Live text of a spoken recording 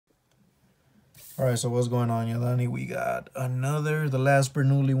All right, so what's going on, Yolani? We got the last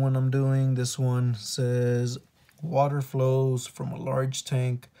Bernoulli one I'm doing. This one says water flows from a large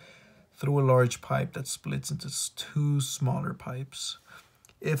tank through a large pipe that splits into two smaller pipes.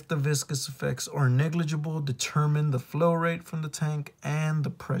 If the viscous effects are negligible, determine the flow rate from the tank and the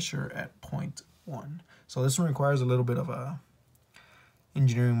pressure at point 1. So this one requires a little bit of a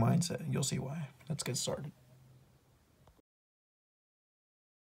engineering mindset. You'll see why. Let's get started.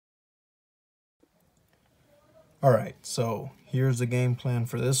 All right, so here's the game plan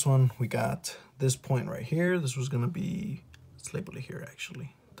for this one. We got this point right here. This was gonna be, let's label it here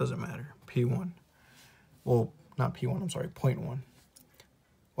actually. Doesn't matter, P1. Well, not P1, I'm sorry, point 1.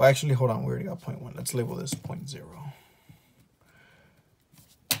 Well, actually, hold on, we already got point 1. Let's label this point 0.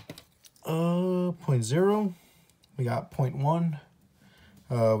 Point 0, we got point 1.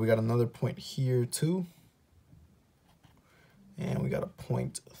 We got another point here too. And we got a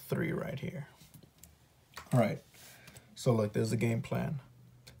point 3 right here. All right. So like there's the game plan.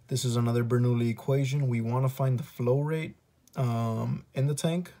 This is another Bernoulli equation. We want to find the flow rate in the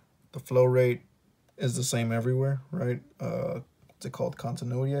tank. The flow rate is the same everywhere, right? What's it called?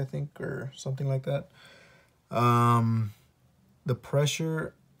 Continuity, I think, or something like that. The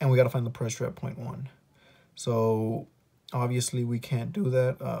pressure, and we got to find the pressure at point 1. So obviously we can't do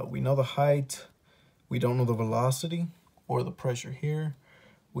that. We know the height. We don't know the velocity or the pressure here.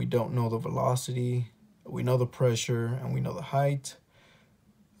 We don't know the velocity. We know the pressure and we know the height.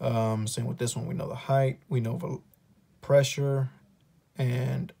 Same with this one. We know the height, we know pressure,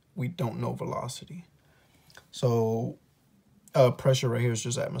 and we don't know velocity. So pressure right here is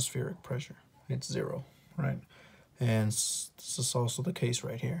just atmospheric pressure. It's 0, right? And this is also the case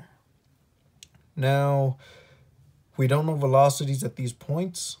right here. Now, we don't know velocities at these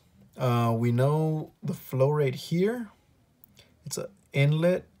points. We know the flow rate here. It's an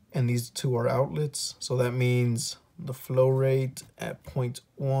inlet, and these two are outlets. So that means the flow rate at point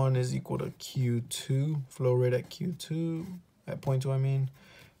 1 is equal to Q2, flow rate at Q2, at point 2 I mean,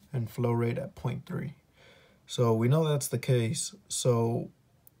 and flow rate at point 3. So we know that's the case. So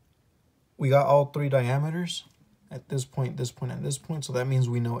we got all 3 diameters at this point, and this point. So that means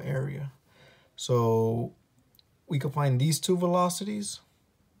we know area. So we could find these 2 velocities.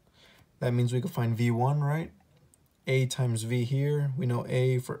 That means we could find V1, right? A times V here. We know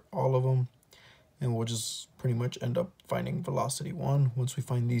A for all of them. And we'll just pretty much end up finding velocity 1 once we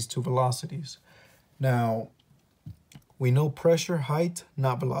find these 2 velocities. Now, we know pressure, height,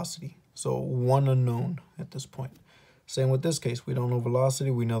 not velocity. So 1 unknown at this point. Same with this case. We don't know velocity.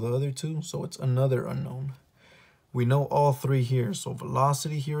 We know the other 2. So it's another unknown. We know all 3 here. So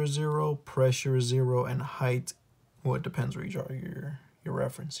velocity here is 0, pressure is 0, and height, well, it depends where you draw your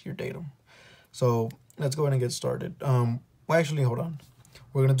reference, your datum. So let's go ahead and get started. Well, actually, hold on.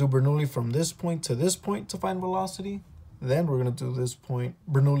 We're going to do Bernoulli from this point to find velocity. Then we're going to do this point,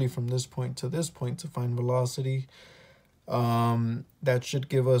 Bernoulli from this point to find velocity. That should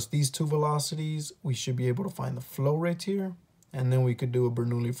give us these 2 velocities. We should be able to find the flow rate here. And then we could do a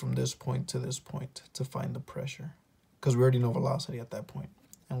Bernoulli from this point to find the pressure. Because we already know velocity at that point.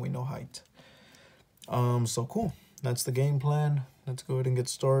 And we know height. So cool. That's the game plan. Let's go ahead and get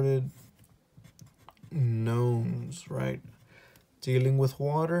started. Knowns, right? Dealing with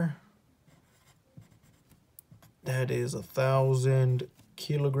water, that is 1,000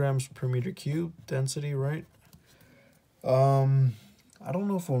 kilograms per meter cubed density, right? I don't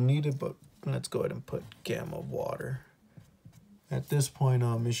know if we'll need it, but let's go ahead and put gamma of water. At this point,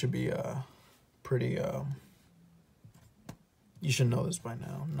 it should be pretty, you should know this by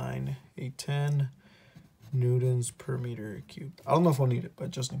now, 9, 8, 10 newtons per meter cubed. I don't know if we'll need it, but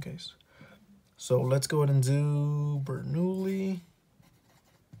just in case. So let's go ahead and do Bernoulli.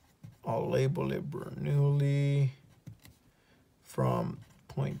 I'll label it Bernoulli from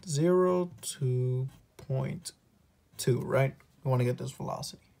point 0 to point 2, right? We want to get this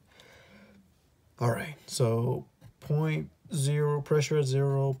velocity. All right, so point 0, pressure at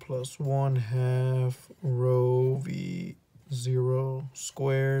 0 plus 1/2 rho V0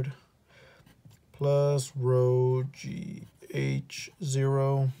 squared plus rho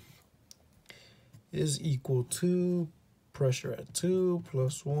GH0 is equal to pressure at 2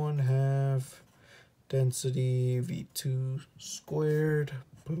 plus 1/2 density V2 squared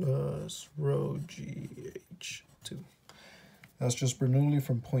plus rho GH2. That's just Bernoulli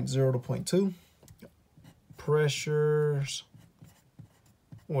from point 0 to point 2. Pressures.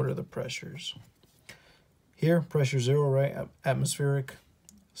 What are the pressures? Here, pressure 0, right? Atmospheric.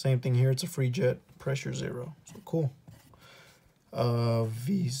 Same thing here. It's a free jet. Pressure 0. So cool.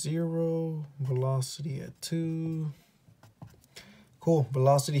 V0, velocity at 2. Cool,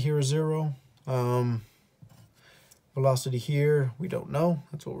 velocity here is 0. Velocity here, we don't know.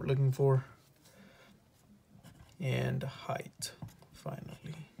 That's what we're looking for. And height,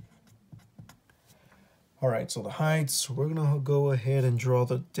 finally. All right, so the heights, we're gonna go ahead and draw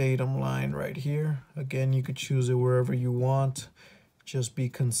the datum line right here. Again, you could choose it wherever you want. Just be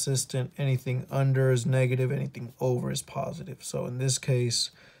consistent. Anything under is negative, anything over is positive. So in this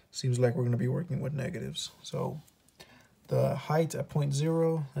case, seems like we're gonna be working with negatives. So the height at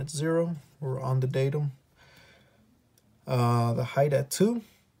 0.0, that's 0. We're on the datum. The height at 2,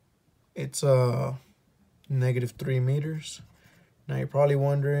 it's -3 meters. Now you're probably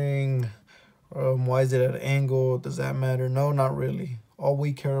wondering, why is it at an angle? Does that matter? No, not really. All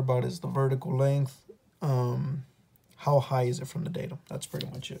we care about is the vertical length. How high is it from the datum? That's pretty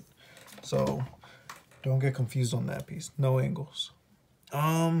much it. So don't get confused on that piece. No angles.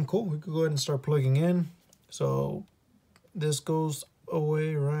 Cool. We could go ahead and start plugging in. So this goes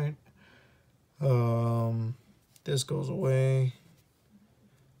away, right? This goes away.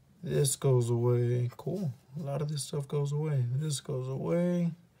 This goes away. Cool. A lot of this stuff goes away. This goes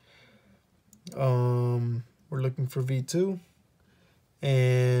away. We're looking for V2.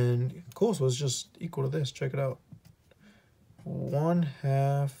 And cool, so it's just equal to this. Check it out.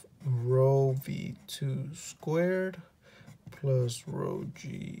 1/2 rho V2 squared plus rho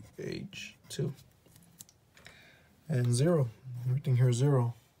GH2. And 0. Everything here is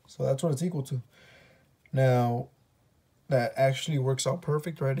 0. So that's what it's equal to. Now, that actually works out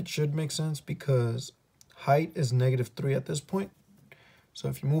perfect, right? It should make sense because height is -3 at this point. So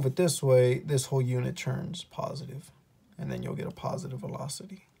if you move it this way, this whole unit turns positive, and then you'll get a positive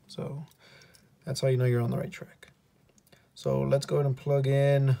velocity. So that's how you know you're on the right track. So let's go ahead and plug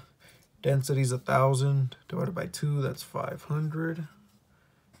in. Density is 1,000 divided by 2, that's 500.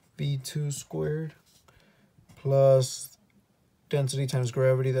 V2 squared plus density times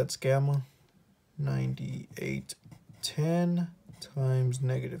gravity, that's gamma. 9810 times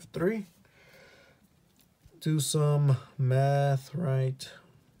 -3. Do some math, right?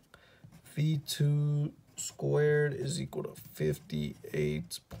 V2 squared is equal to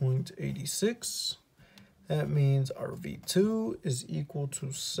 58.86. That means our V2 is equal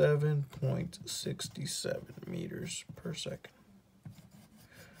to 7.67 meters per second.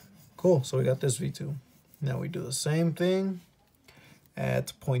 Cool, so we got this V2. Now we do the same thing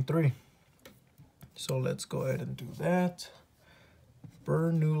at 0.3. So let's go ahead and do that.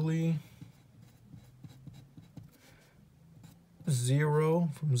 Bernoulli 0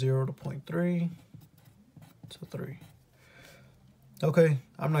 from 0 to 0.3 to 3. Okay,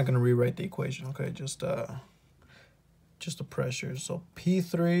 I'm not gonna rewrite the equation. Okay, just the pressure. So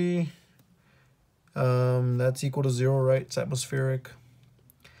P3, that's equal to 0, right? It's atmospheric.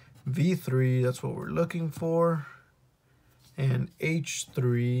 V3, that's what we're looking for, and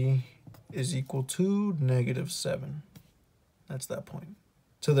H3 is equal to -7. That's that point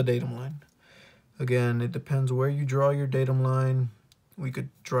to the datum line. Again, it depends where you draw your datum line. We could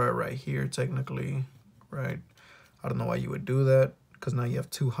draw it right here technically, right? I don't know why you would do that because now you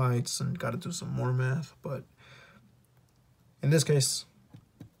have two heights and got to do some more math. But in this case,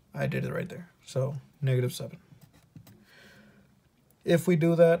 I did it right there. So -7. If we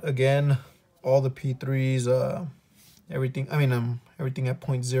do that, again, all the P3s, everything at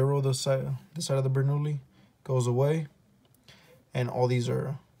 0.0, the side of the Bernoulli goes away. And all these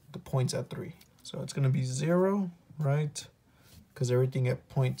are the points at 3. So it's going to be 0, right? Because everything at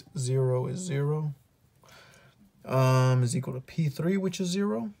 0.0 is 0. Is equal to P3, which is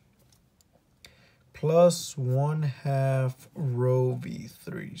 0. Plus 1/2 rho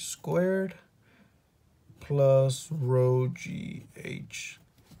V3 squared. Plus rho GH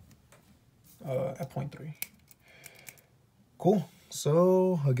at 0.3. Cool.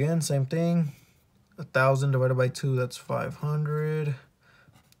 So again, same thing. 1,000 divided by 2, that's 500.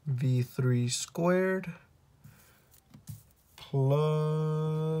 V3 squared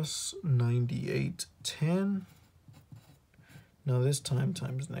plus 9810. Now this time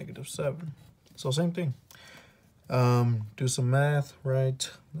times -7. So same thing. Do some math,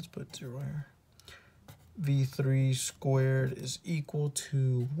 right? Let's put 0 here. V3 squared is equal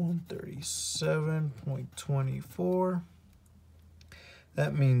to 137.24.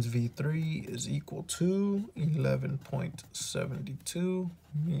 That means V3 is equal to 11.72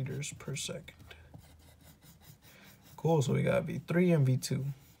 meters per second. Cool, so we got V3 and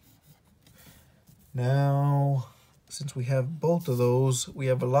V2. Now, since we have both of those, we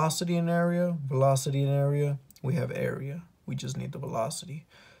have velocity and area, we have area. We just need the velocity.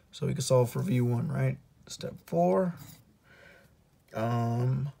 So we can solve for V1, right? Step 4.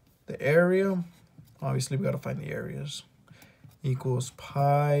 The area, obviously we gotta find the areas. equals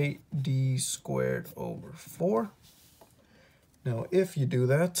pi d squared over 4. Now, if you do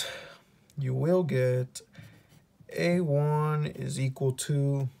that, you will get A1 is equal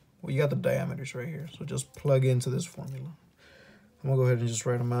to, well, you got the diameters right here, so just plug into this formula. I'm gonna go ahead and just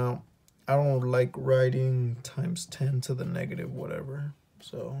write them out. I don't like writing times 10 to the negative whatever,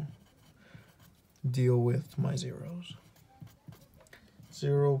 so deal with my zeros.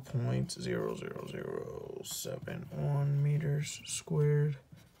 0.00071 meters squared.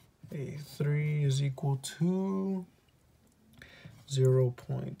 A3 is equal to 0.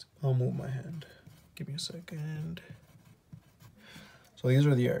 I'll move my hand. Give me a second. So these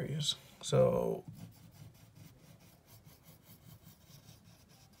are the areas. So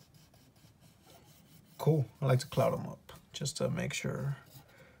cool. I like to cloud them up just to make sure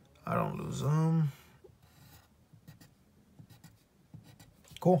I don't lose them.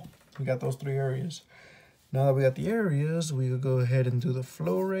 Cool. We got those 3 areas. Now that we got the areas, we could go ahead and do the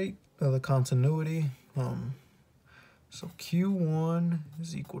flow rate of the continuity. So Q1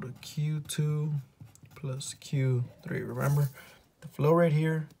 is equal to Q2 plus Q3. Remember, the flow rate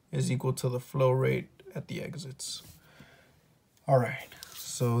here is equal to the flow rate at the exits. All right,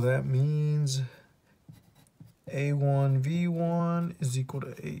 so that means A1 V1 is equal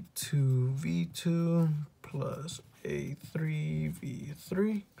to A2 V2 plus A3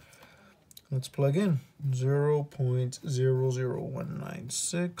 V3. Let's plug in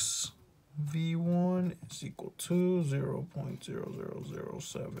 0.00196 V1 is equal to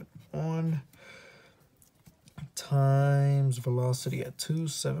 0.00071 times velocity at 2,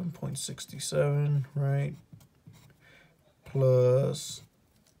 7.67, right? Plus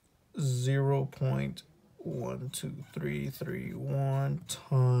 0.12331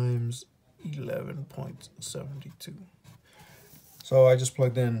 times 11.72. So I just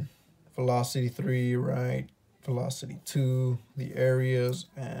plugged in velocity 3, right? Velocity 2, the areas,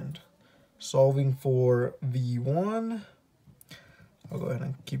 and solving for V1. I'll go ahead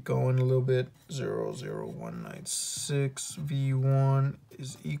and keep going a little bit. 0.00196 V1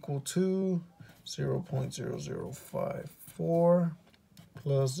 is equal to 0.0054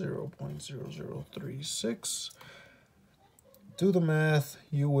 plus 0.0036. Do the math,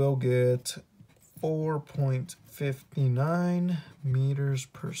 you will get 4.59 meters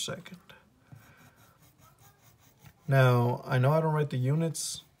per second. Now, I know I don't write the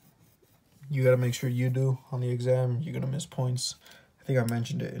units. You got to make sure you do on the exam. You're going to miss points. I think I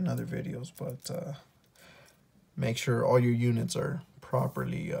mentioned it in other videos, but make sure all your units are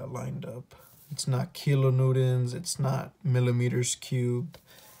properly lined up. It's not kilonewtons. It's not millimeters cubed.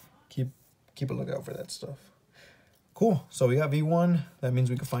 Keep a lookout for that stuff. Cool. So we got V1. That means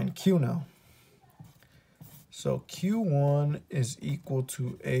we can find Q now. So Q1 is equal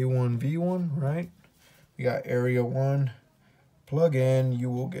to A1 V1, right? We got area 1. Plug in, you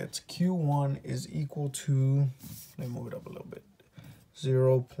will get Q1 is equal to, let me move it up a little bit,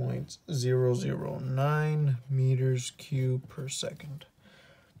 0.009 meters cubed per second.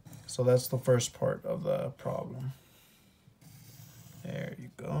 So that's the first part of the problem. There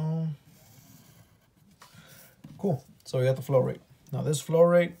you go. Cool. So we got the flow rate. Now this flow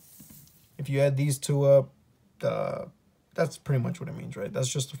rate, if you add these two up, that's pretty much what it means, right? That's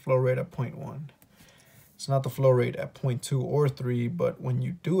just the flow rate at 0.1. It's not the flow rate at 0.2 or 3, but when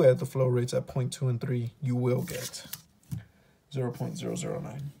you do add the flow rates at 0.2 and 3, you will get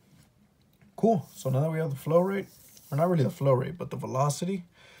 0.009. Cool. So now that we have the flow rate, or not really the flow rate, but the velocity,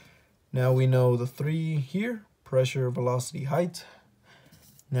 now we know the 3 here, pressure, velocity, height.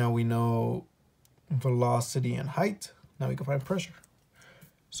 Now we know velocity and height. Now we can find pressure.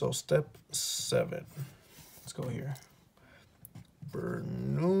 So step 7. Let's go here.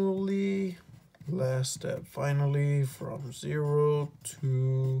 Bernoulli. Last step, finally, from 0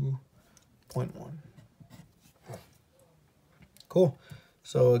 to 0.1. Cool.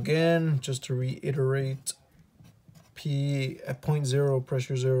 So again, just to reiterate, P at 0.0,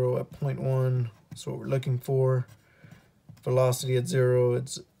 pressure 0 at 0.1. That's what we're looking for. Velocity at 0,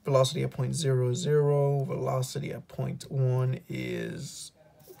 it's velocity at 0.0 is 0. Velocity at 0.1 is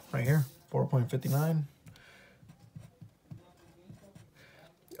right here, 4.59.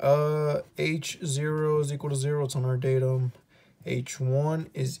 H0 is equal to 0. It's on our datum.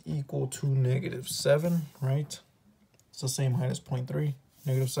 H1 is equal to -7, right? It's the same height as 0.3,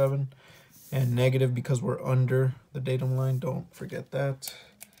 -7. And negative because we're under the datum line. Don't forget that.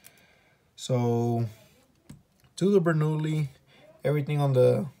 So do the Bernoulli. Everything on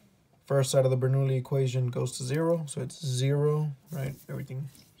the first side of the Bernoulli equation goes to 0. So it's 0, right?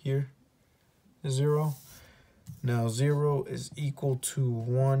 Everything here is 0. Now 0 is equal to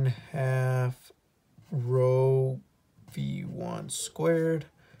 1/2 rho V1 squared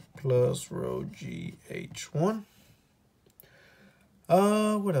plus rho G H1.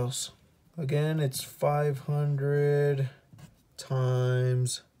 What else? Again, it's 500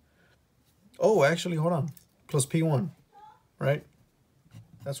 times, oh, actually, hold on, plus P1, right?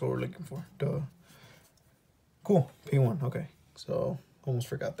 That's what we're looking for, duh. Cool, P1, okay. So, almost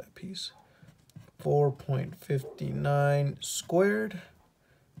forgot that piece. 4.59 squared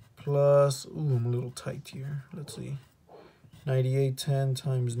plus, ooh, I'm a little tight here. Let's see. 9810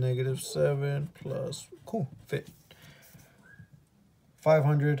 times -7 plus, cool, fit.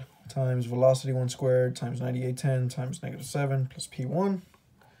 500 times velocity 1 squared times 9810 times -7 plus P1.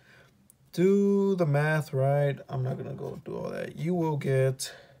 Do the math right. I'm not gonna go do all that. You will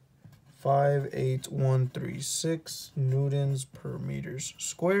get 58136 newtons per meters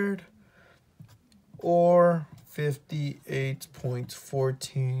squared, or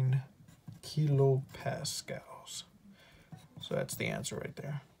 58.14 kilopascals. So that's the answer right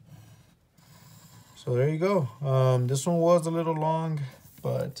there. So there you go. This one was a little long,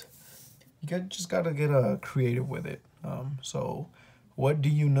 but you just gotta get creative with it. So what do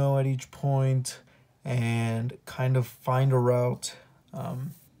you know at each point, and kind of find a route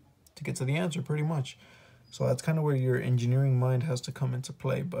to get to the answer, pretty much. So that's kind of where your engineering mind has to come into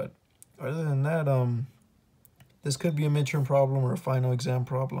play. But other than that, this could be a midterm problem or a final exam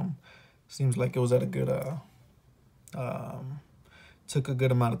problem. Seems like it was at a good, took a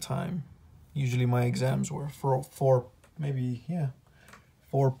good amount of time. Usually my exams were four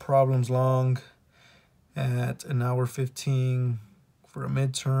problems long at 1 hour 15 for a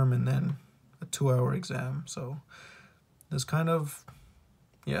midterm, and then a 2-hour exam. So this kind of,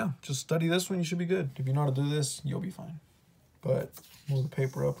 yeah, just study this one, you should be good. If you know how to do this, you'll be fine. But move the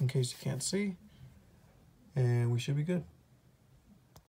paper up in case you can't see, and we should be good.